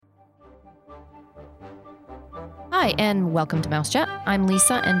Hi, and welcome to Mouse Chat. I'm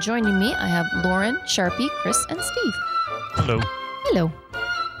Lisa, and joining me, I have Lauren, Sharpie, Chris, and Steve. Hello. Hello.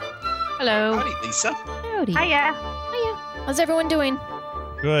 Hello. Howdy, Lisa. Howdy. Hiya. Hiya. How's everyone doing?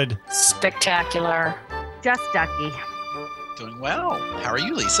 Good. Spectacular. Just Ducky. Doing well. How are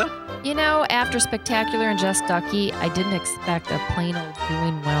you, Lisa? You know, after Spectacular and Just Ducky, I didn't expect a plain old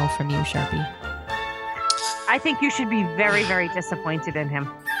doing well from you, Sharpie. I think you should be very, very disappointed in him.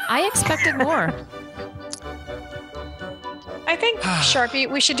 I expected more. I think, Sharpie,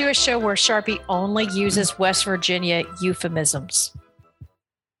 we should do a show where Sharpie only uses West Virginia euphemisms.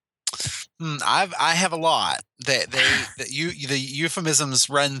 I have a lot. The euphemisms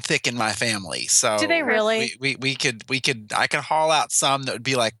run thick in my family. So Do they really? I could haul out some that would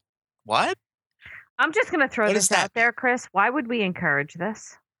be like, what? I'm just going to throw What this is that? out there, Chris. Why would we encourage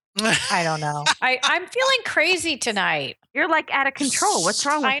this? I don't know. I'm feeling crazy tonight. You're like out of control. What's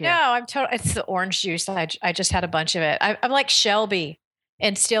wrong with I know. It's the orange juice. I just had a bunch of it. I'm like Shelby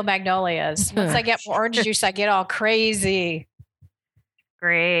in Steel Magnolias. Once I get more orange juice, I get all crazy.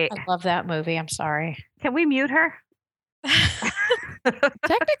 Great. I love that movie. I'm sorry. Can we mute her?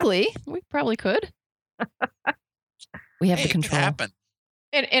 Technically, we probably could. We have Hey, the it could control. happen.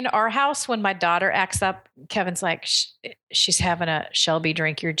 In our house, when my daughter acts up, Kevin's like, she's having a Shelby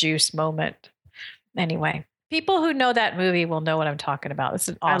drink your juice moment. Anyway, people who know that movie will know what I'm talking about. It's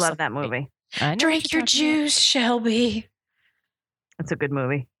an awesome I love that movie. I know what Drink you're your talking juice, Shelby. It's a good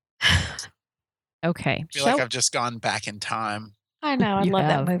movie. about. Okay. I feel like I've just gone back in time. I know. I You love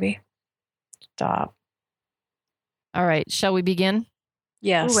have. that movie. Stop. All right. Shall we begin?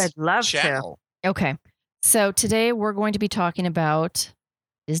 Yes. Ooh, I'd love to. Channel. Okay. So today we're going to be talking about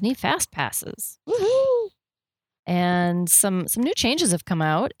Disney FastPasses. And some new changes have come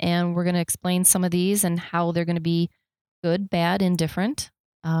out, and we're going to explain some of these and how they're going to be good, bad, indifferent.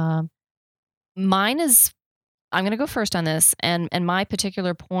 Mine is, I'm going to go first on this, and my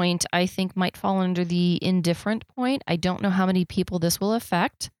particular point I think might fall under the indifferent point. I don't know how many people this will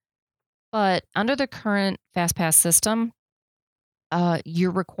affect, but under the current FastPass system,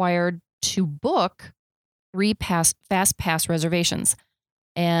 you're required to book 3 FastPass reservations.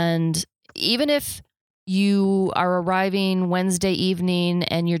 And even if you are arriving Wednesday evening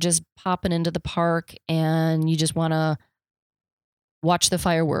and you're just popping into the park and you just want to watch the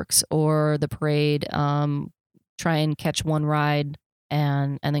fireworks or the parade, try and catch one ride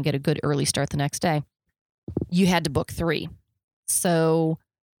and then get a good early start the next day, you had to book 3. So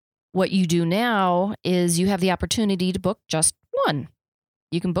what you do now is you have the opportunity to book just 1.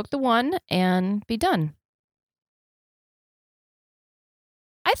 You can book the 1 and be done.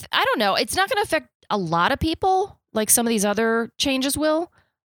 I don't know. It's not going to affect a lot of people like some of these other changes will,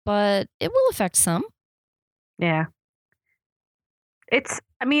 but it will affect some. Yeah.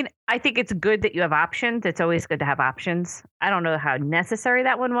 I think it's good that you have options. It's always good to have options. I don't know how necessary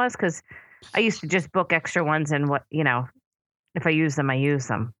that one was because I used to just book extra ones and if I use them, I use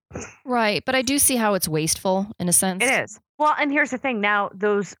them. Right. But I do see how it's wasteful in a sense. It is. Well, and here's the thing. Now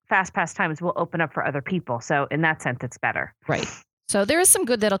those FastPass times will open up for other people. So in that sense, it's better. Right. So there is some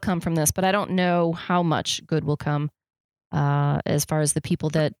good that'll come from this, but I don't know how much good will come as far as the people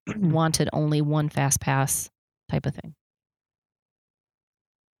that wanted only one FastPass type of thing.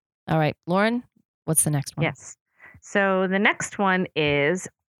 All right, Lauren, what's the next one? Yes. So the next one is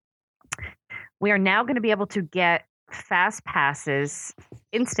we are now going to be able to get FastPasses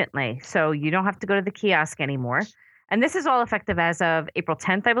instantly. So you don't have to go to the kiosk anymore. And this is all effective as of April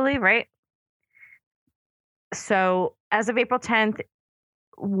 10th, I believe, right? So as of April 10th,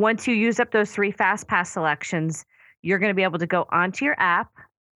 once you use up those 3 FastPass selections, you're going to be able to go onto your app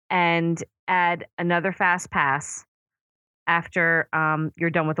and add another FastPass after you're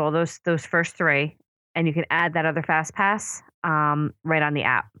done with all those first 3, and you can add that other FastPass right on the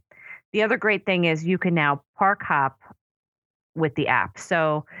app. The other great thing is you can now park hop with the app.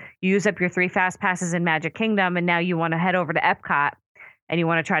 So you use up your 3 FastPasses in Magic Kingdom, and now you want to head over to Epcot and you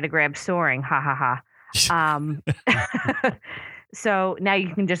want to try to grab Soaring. Ha ha ha. So now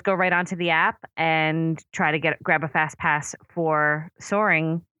you can just go right onto the app and try to grab a FastPass for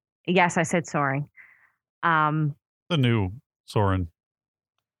Soaring. Yes, I said Soaring. The new Soren.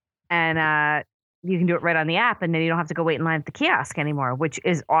 And you can do it right on the app, and then you don't have to go wait in line at the kiosk anymore, which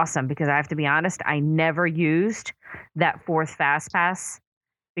is awesome because I have to be honest, I never used that 4th FastPass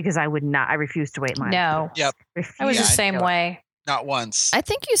because I refused to wait in line. No. Yep. I was Yeah, the same I- way. Not once. I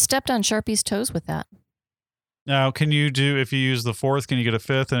think you stepped on Sharpie's toes with that. Now, can you do, if you use the 4th, can you get a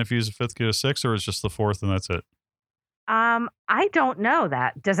 5th? And if you use a 5th, get a 6th, or is just the 4th and that's it? I don't know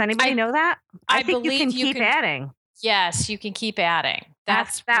that. Does anybody know that? I think you believe can you keep can- adding. Yes, you can keep adding.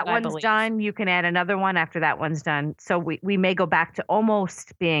 That's After that what I one's believe. done, you can add another one after that one's done. So we may go back to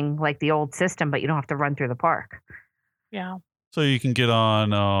almost being like the old system, but you don't have to run through the park. Yeah. So you can get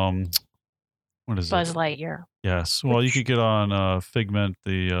on what is Buzz it? Lightyear. Yes. Well, you could get on Figment,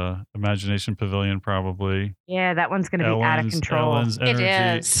 the Imagination Pavilion, probably. Yeah, that one's going to be out of control. Ellen's It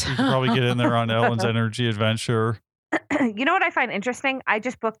Energy. is. You could probably get in there on Ellen's Energy Adventure. You know what I find interesting? I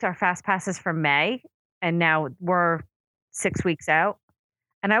just booked our fast passes for May, and now we're 6 weeks out,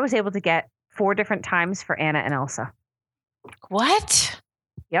 and I was able to get 4 different times for Anna and Elsa. What?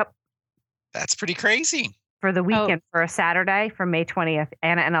 Yep. That's pretty crazy. For the weekend, for a Saturday, for May 20th,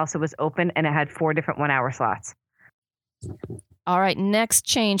 Anna and Elsa was open, and it had 4 different 1-hour slots. All right, next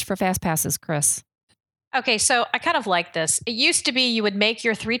change for FastPasses, Chris. Okay, so I kind of like this. It used to be you would make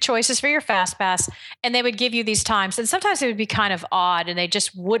your 3 choices for your FastPass, and they would give you these times. And sometimes it would be kind of odd, and they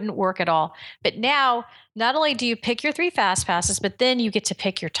just wouldn't work at all. But now, not only do you pick your 3 FastPasses, but then you get to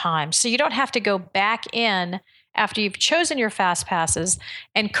pick your time. So you don't have to go back in after you've chosen your FastPasses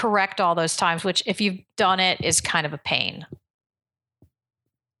and correct all those times, which if you've done it is kind of a pain.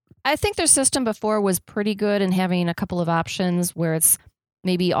 I think their system before was pretty good in having a couple of options where it's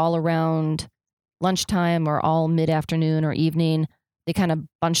maybe all around lunchtime or all mid-afternoon or evening. They kind of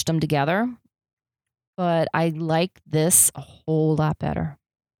bunched them together. But I like this a whole lot better.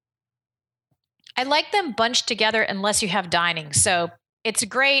 I like them bunched together unless you have dining. So it's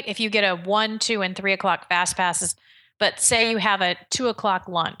great if you get a 1, 2, and 3 o'clock fast passes, but say you have a 2 o'clock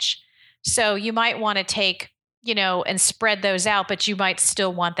lunch. So you might want to take, and spread those out, but you might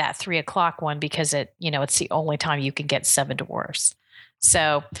still want that 3 o'clock one because it's the only time you can get 7 dwarfs.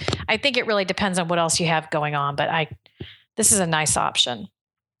 So I think it really depends on what else you have going on, but this is a nice option.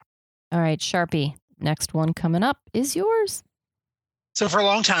 All right, Sharpie, next one coming up is yours. So for a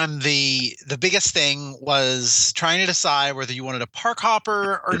long time, the biggest thing was trying to decide whether you wanted a park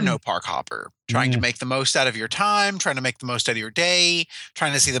hopper or no park hopper, trying to make the most out of your time, trying to make the most out of your day,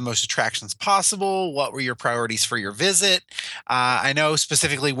 trying to see the most attractions possible. What were your priorities for your visit? I know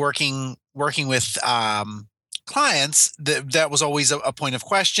specifically working with clients, that was always a point of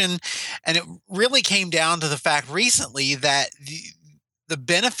question. And it really came down to the fact recently that the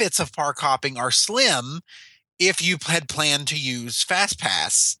benefits of park hopping are slim if you had planned to use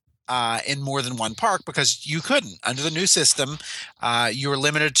FastPass in more than one park, because you couldn't. Under the new system, you were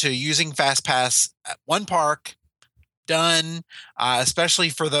limited to using FastPass at one park, done, especially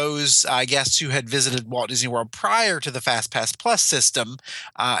for those guests who had visited Walt Disney World prior to the FastPass Plus system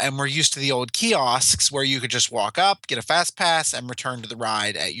and were used to the old kiosks where you could just walk up, get a FastPass, and return to the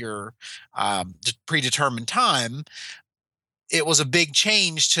ride at your predetermined time. It was a big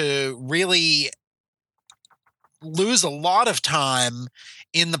change to really lose a lot of time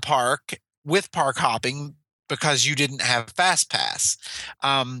in the park with park hopping because you didn't have FastPass.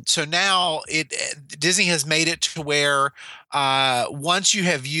 So now Disney has made it to where once you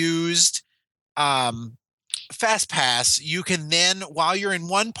have used FastPass, you can then, while you're in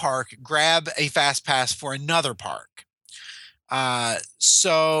one park, grab a FastPass for another park.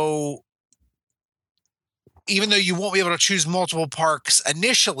 So even though you won't be able to choose multiple parks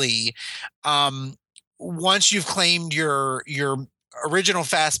initially, once you've claimed your original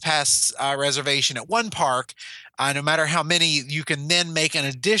FastPass reservation at one park, no matter how many, you can then make an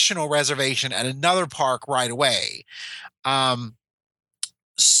additional reservation at another park right away. But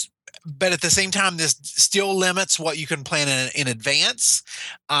at the same time, this still limits what you can plan in advance.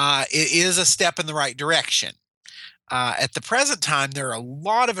 It is a step in the right direction. At the present time, there are a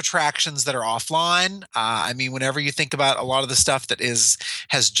lot of attractions that are offline. Whenever you think about a lot of the stuff that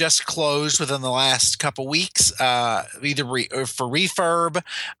has just closed within the last couple weeks, either for refurb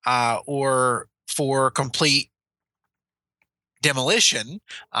or for complete demolition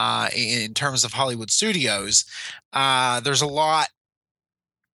in terms of Hollywood studios, there's a lot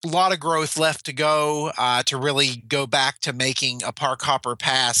of growth left to go to really go back to making a park hopper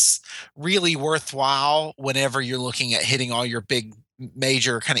pass really worthwhile whenever you're looking at hitting all your big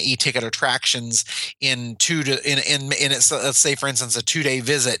major kind of e-ticket attractions let's say for instance a 2-day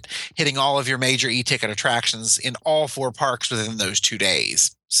visit, hitting all of your major e-ticket attractions in all 4 parks within those 2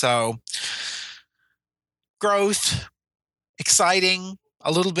 days. So growth, exciting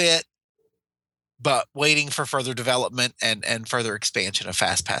a little bit, but waiting for further development and further expansion of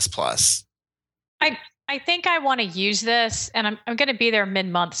FastPass Plus. I think I want to use this, and I'm going to be there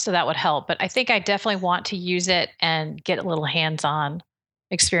mid-month, so that would help. But I think I definitely want to use it and get a little hands-on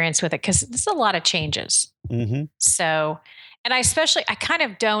experience with it because this is a lot of changes. Mm-hmm. So, and I kind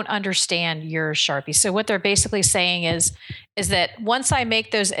of don't understand your Sharpie. So what they're basically saying is that once I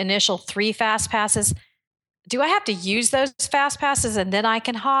make those initial 3 fast passes, do I have to use those fast passes and then I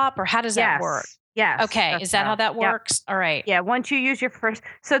can hop, or how does that work? Yes. Okay. Is that how that works? All right. Yeah. Once you use your first,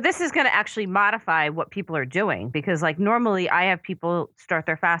 so this is going to actually modify what people are doing, because like normally I have people start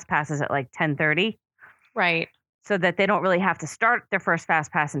their fast passes at like 10:30. Right. So that they don't really have to start their first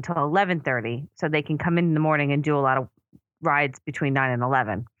fast pass until 11:30. So they can come in the morning and do a lot of rides between 9 and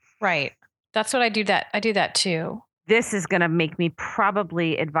 11. Right. That's what I do. I do that too. This is going to make me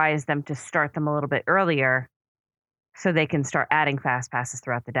probably advise them to start them a little bit earlier so they can start adding fast passes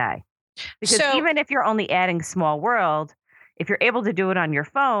throughout the day. Because even if you're only adding Small World, if you're able to do it on your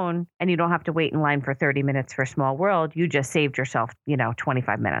phone and you don't have to wait in line for 30 minutes for Small World, you just saved yourself,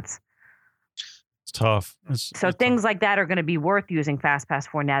 25 minutes. It's tough. So things like that are going to be worth using FastPass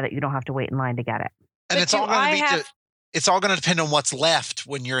for now that you don't have to wait in line to get it. And But it's all going to be it's all going to depend on what's left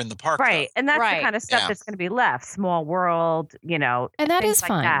when you're in the park. Right. Though. And that's the kind of stuff that's going to be left. Small World, And that is like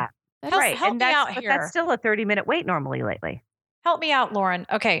fine. that. Right. Help me out but here. that's still a 30-minute wait normally lately. Help me out, Lauren.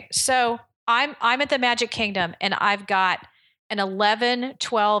 Okay. So I'm at the Magic Kingdom and I've got an 11,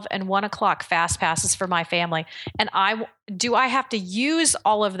 12, and 1 o'clock fast passes for my family. And I have to use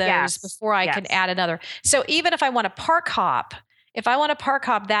all of those before I can add another. So even if I want to park hop,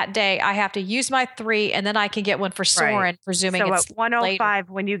 that day, I have to use my 3 and then I can get one for Soarin', presuming so it's at 105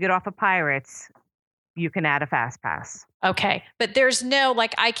 later. when you get off of Pirates, you can add a fast pass. Okay. But there's no,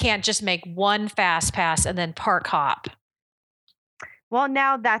 I can't just make one fast pass and then park hop. Well,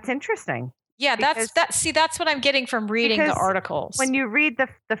 now that's interesting. Yeah, that's what I'm getting from reading the articles. When you read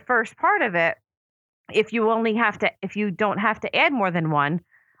the first part of it, if you don't have to add more than one,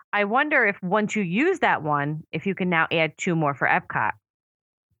 I wonder if once you use that one, if you can now add 2 more for Epcot.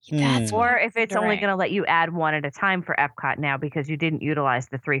 Or if it's only going to let you add 1 at a time for Epcot now because you didn't utilize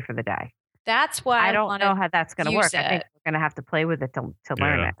the 3 for the day. That's why I don't know how that's going to work. it. I think we're going to have to play with it to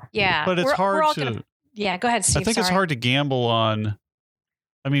learn it. Yeah. But it's hard to. Go ahead, Steve. I think it's hard to gamble on.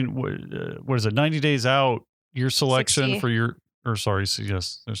 I mean, what is it? 90 days out, your selection 60. for your. Or sorry,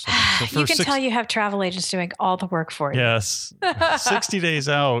 yes. So you can tell you have travel agents doing all the work for you. Yes. 60 days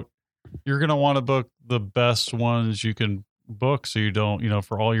out, you're going to want to book the best ones you can book so you don't,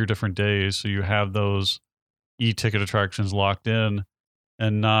 for all your different days. So you have those e-ticket attractions locked in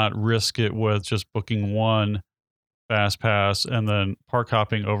and not risk it with just booking one fast pass and then park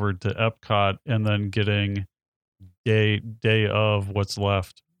hopping over to Epcot and then getting day of what's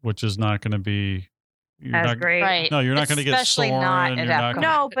left, which is not going to be Great. Right. No, you're not going to get Especially not Soarin'. at Epcot.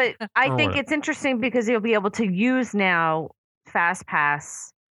 No, but I think it's interesting because you'll be able to use now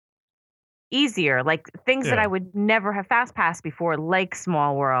FastPass easier. Like things that I would never have FastPass before, like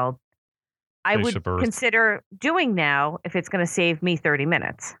Small World, I would consider doing now if it's going to save me 30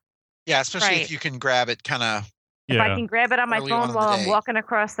 minutes. Yeah, especially if you can grab it kind of. If I can grab it on my phone while I'm walking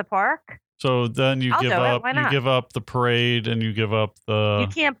across the park. So then you give up the parade and you give up the.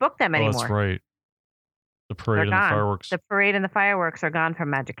 You can't book them anymore. That's right. The parade and the fireworks. The parade and the fireworks are gone from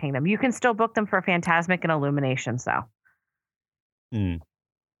Magic Kingdom. You can still book them for Fantasmic and Illuminations, though.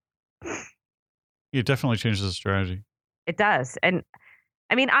 It definitely changes the strategy. It does. And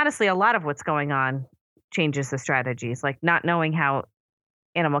I mean, honestly, a lot of what's going on changes the strategies. Like not knowing how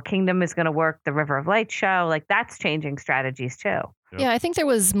Animal Kingdom is going to work, the River of Light show, like that's changing strategies too. Yeah, I think there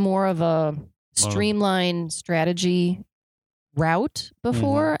was more of a streamlined strategy route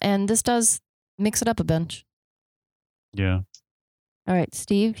before, and this does mix it up a bunch. Yeah. All right,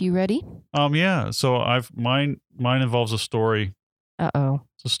 Steve, you ready? Yeah. So mine involves a story. Uh-oh.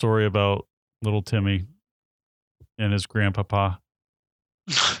 It's a story about little Timmy and his grandpapa.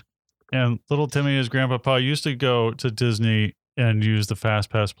 And little Timmy and his grandpapa used to go to Disney and use the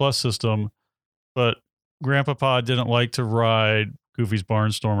FastPass Plus system, but grandpapa didn't like to ride Goofy's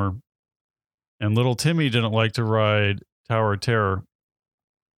Barnstormer, and little Timmy didn't like to ride Tower of Terror.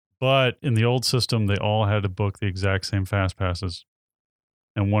 But in the old system, they all had to book the exact same fast passes.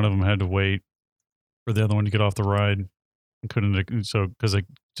 And one of them had to wait for the other one to get off the ride. And because they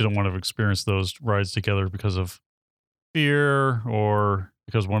didn't want to experience those rides together because of fear or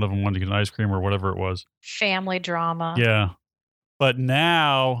because one of them wanted to get an ice cream or whatever it was. Family drama. Yeah. But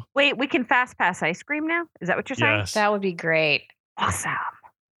now. Wait, we can fast pass ice cream now? Is that what you're saying? Yes. That would be great. Awesome.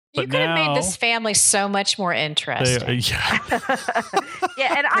 You could have made this family so much more interesting.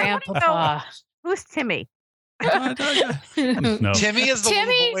 Yeah, and I want to know who's Timmy. No. Timmy is the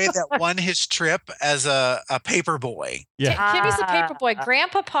little boy that won his trip as a paper boy. Yeah. Timmy's the paper boy.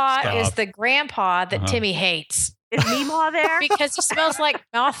 Grandpapa is the grandpa that Timmy hates. Is Meemaw there? Because he smells like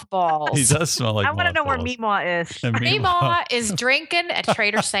mothballs. He does smell like I want to know where Meemaw is. Meemaw is drinking at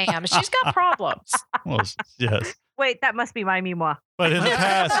Trader Sam's. She's got problems. Well, yes. Wait, that must be my Meemaw. But in the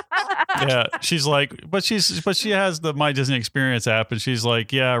past, Yeah, she's like, but she has the My Disney Experience app, and she's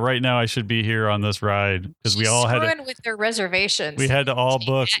like, yeah, right now I should be here on this ride because we all had screwing with their reservations. we had to all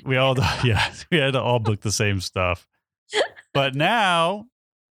book. We had to all book the same stuff. But now,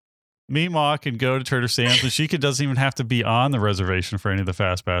 Meemaw can go to Trader Sam's, and she doesn't even have to be on the reservation for any of the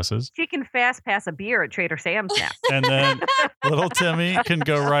fast passes. She can fast pass a beer at Trader Sam's now. And then little Timmy can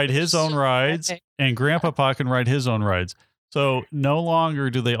go ride his own rides, and Grandpapa can ride his own rides. So no longer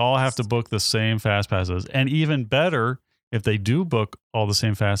do they all have to book the same fast passes. And even better, if they do book all the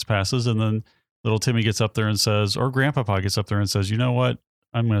same fast passes, and then little Timmy gets up there and says, or Grandpapa gets up there and says, you know what?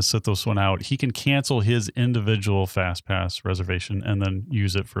 I'm going to sit this one out. He can cancel his individual fast pass reservation and then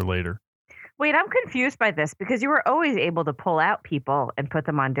use it for later. Wait, I'm confused by this because you were always able to pull out people and put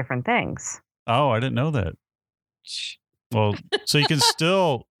them on different things. Oh, I didn't know that. Well, so you can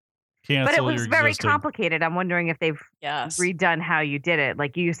still cancel. But it was your very existing. complicated. I'm wondering if they've redone how you did it.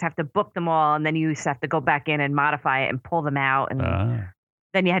 Like you used to have to book them all, and then you used to have to go back in and modify it and pull them out, and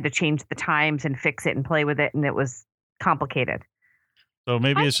then you had to change the times and fix it and play with it, and it was complicated. So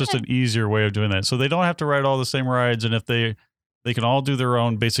maybe it's just an easier way of doing that. So they don't have to ride all the same rides, and if they can all do their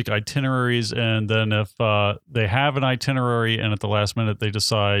own basic itineraries, and then if they have an itinerary and at the last minute they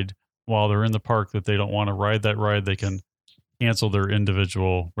decide while they're in the park that they don't want to ride that ride, they can cancel their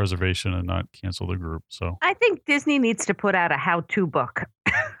individual reservation and not cancel the group. So I think Disney needs to put out a how-to book.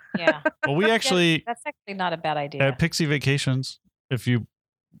 Yeah. Well, we actually that's actually not a bad idea. at Pixie Vacations, some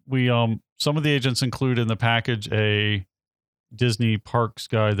of the agents include in the package a Disney Parks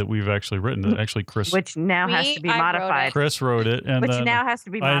guide that we've actually written. That actually Chris, which now has to be modified. Chris wrote it, and which then, now has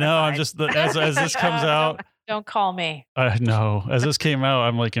to be modified. I know. I'm just as this comes out. Don't call me. I know. As this came out,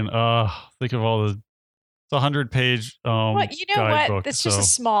 I'm like, think of all the. It's 100-page well, you know guidebook, what? It's just a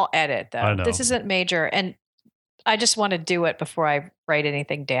small edit, though. I know. This isn't major, and I just want to do it before I write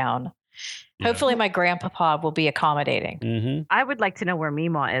anything down. Yeah. Hopefully, my grandpapa will be accommodating. Mm-hmm. I would like to know where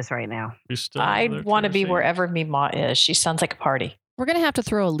Meemaw is right now. I want to be wherever Meemaw is. She sounds like a party. We're going to have to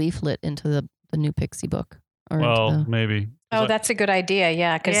throw a leaflet into the new Pixie book. Well, maybe. Oh, that's a good idea.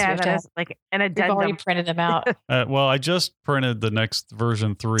 Yeah, because that is like an addendum. We've already printed them out. Well, I just printed the next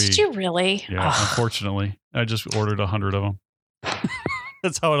version 3. Did you really? Yeah, unfortunately. I just ordered 100 of them.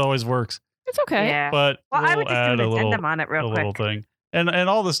 That's how it always works. It's okay. Yeah. But I would just add do an addendum on it real quick. little thing. And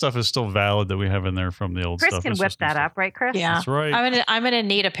all the stuff is still valid that we have in there from the old Chris stuff. can whip that up, right, Chris? Yeah. That's right. I'm gonna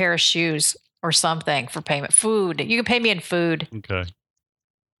need a pair of shoes or something for payment. Food. You can pay me in food. Okay.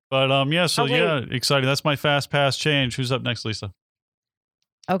 But exciting. That's my fast pass change. Who's up next, Lisa?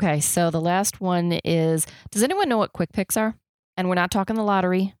 Okay, so the last one is, does anyone know what quick picks are? And we're not talking the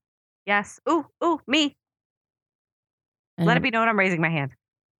lottery. Yes. Ooh, me. And let it be known I'm raising my hand.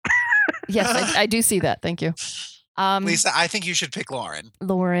 Yes, I do see that. Thank you. Lisa, I think you should pick Lauren.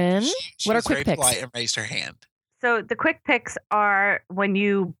 Lauren, what are She's quick very picks? polite and raised her hand. So the quick picks are when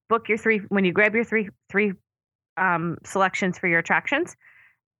you book your when you grab your three selections for your attractions,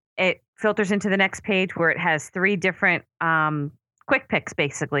 it filters into the next page where it has 3 different quick picks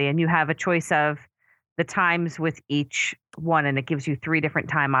basically, and you have a choice of the times with each one, and it gives you 3 different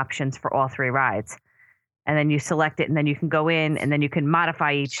time options for all 3 rides. And then you select it, and then you can go in, and then you can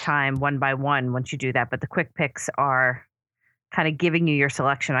modify each time one by one once you do that. But the quick picks are kind of giving you your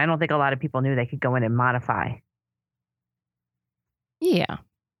selection. I don't think a lot of people knew they could go in and modify. Yeah,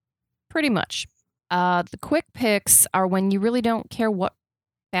 pretty much. The quick picks are when you really don't care what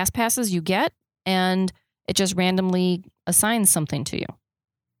fast passes you get, and it just randomly assigns something to you.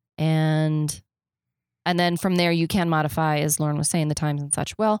 And then from there, you can modify, as Lauren was saying, the times and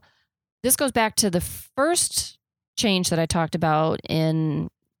such. Well, this goes back to the first change that I talked about, in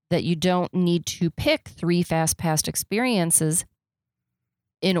that you don't need to pick 3 fast pass experiences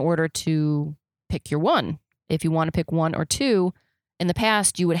in order to pick your one. If you want to pick 1 or 2, in the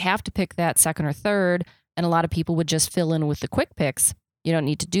past, you would have to pick that second or third, and a lot of people would just fill in with the quick picks. You don't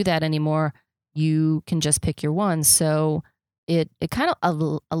need to do that anymore. You can just pick your one. So it kind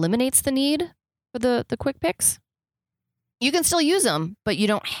of eliminates the need for the quick picks. You can still use them, but you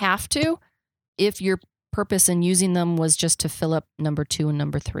don't have to if your purpose in using them was just to fill up number 2 and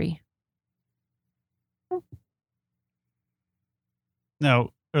number 3. Now,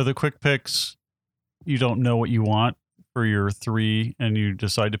 are the quick picks, you don't know what you want for your 3 and you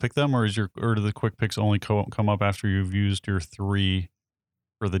decide to pick them, or do the quick picks only come up after you've used your 3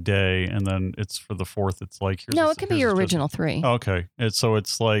 for the day, and then it's for the 4th, it's like, it can be your original 3. Oh, okay. It's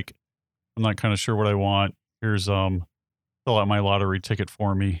like, I'm not kind of sure what I want. Here's fill out my lottery ticket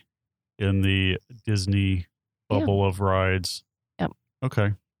for me in the Disney bubble of rides. Yep.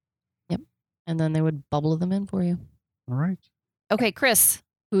 Okay. Yep. And then they would bubble them in for you. All right. Okay, Chris,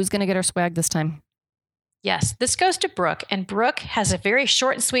 Who's going to get our swag this time? Yes, this goes to Brooke, and Brooke has a very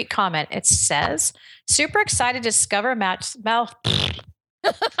short and sweet comment. It says, super excited to discover mouth.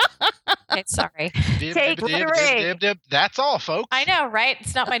 Okay, sorry. That's all, folks. I know, right?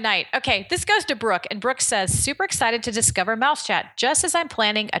 It's not my night. Okay, this goes to Brooke, and Brooke says, super excited to discover Mouse Chat just as I'm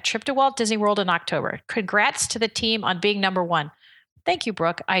planning a trip to Walt Disney World in October. Congrats to the team on being number one. Thank you,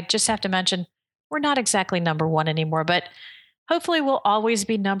 Brooke. I just have to mention, we're not exactly number one anymore, but hopefully we'll always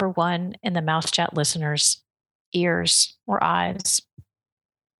be number one in the Mouse Chat listeners' ears or eyes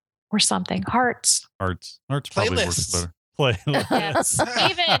or something. Hearts probably works better. Yes,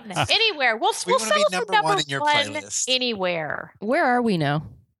 even anywhere. We'll We wanna be settle for number number one in your one playlist. anywhere. Where are we now?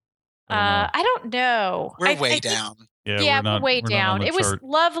 I don't know. We're I way think- down. Yeah, we're way down. It was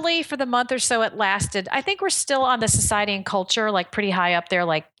lovely for the month or so it lasted. I think we're still on the society and culture, like pretty high up there,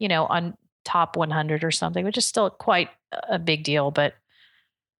 like, on top 100 or something, which is still quite a big deal. But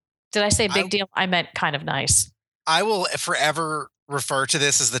did I say big deal? I meant kind of nice. I will forever refer to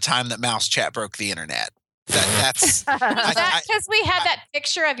this as the time that Mouse Chat broke the internet. That's Is that because we had that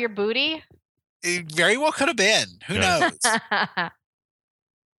picture of your booty? it very well could have been. Who knows?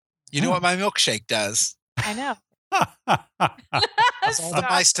 You know what my milkshake does? I know. Brings all the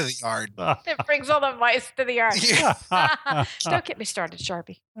mice to the yard. It brings all the mice to the yard. Yeah. Don't get me started,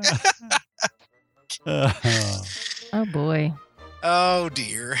 Sharpie. Oh, boy. Oh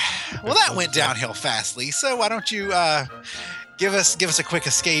dear. Well, that went downhill fast, Lisa. Why don't you give us a quick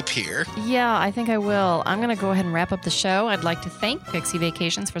escape here? Yeah, I think I will. I'm going to go ahead and wrap up the show. I'd like to thank Pixie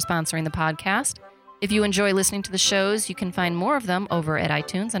Vacations for sponsoring the podcast. If you enjoy listening to the shows, you can find more of them over at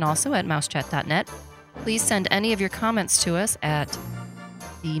iTunes and also at mousechat.net. Please send any of your comments to us at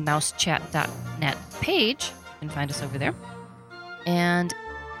the mousechat.net page. You can find us over there. And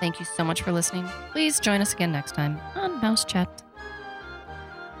thank you so much for listening. Please join us again next time on Mouse Chat.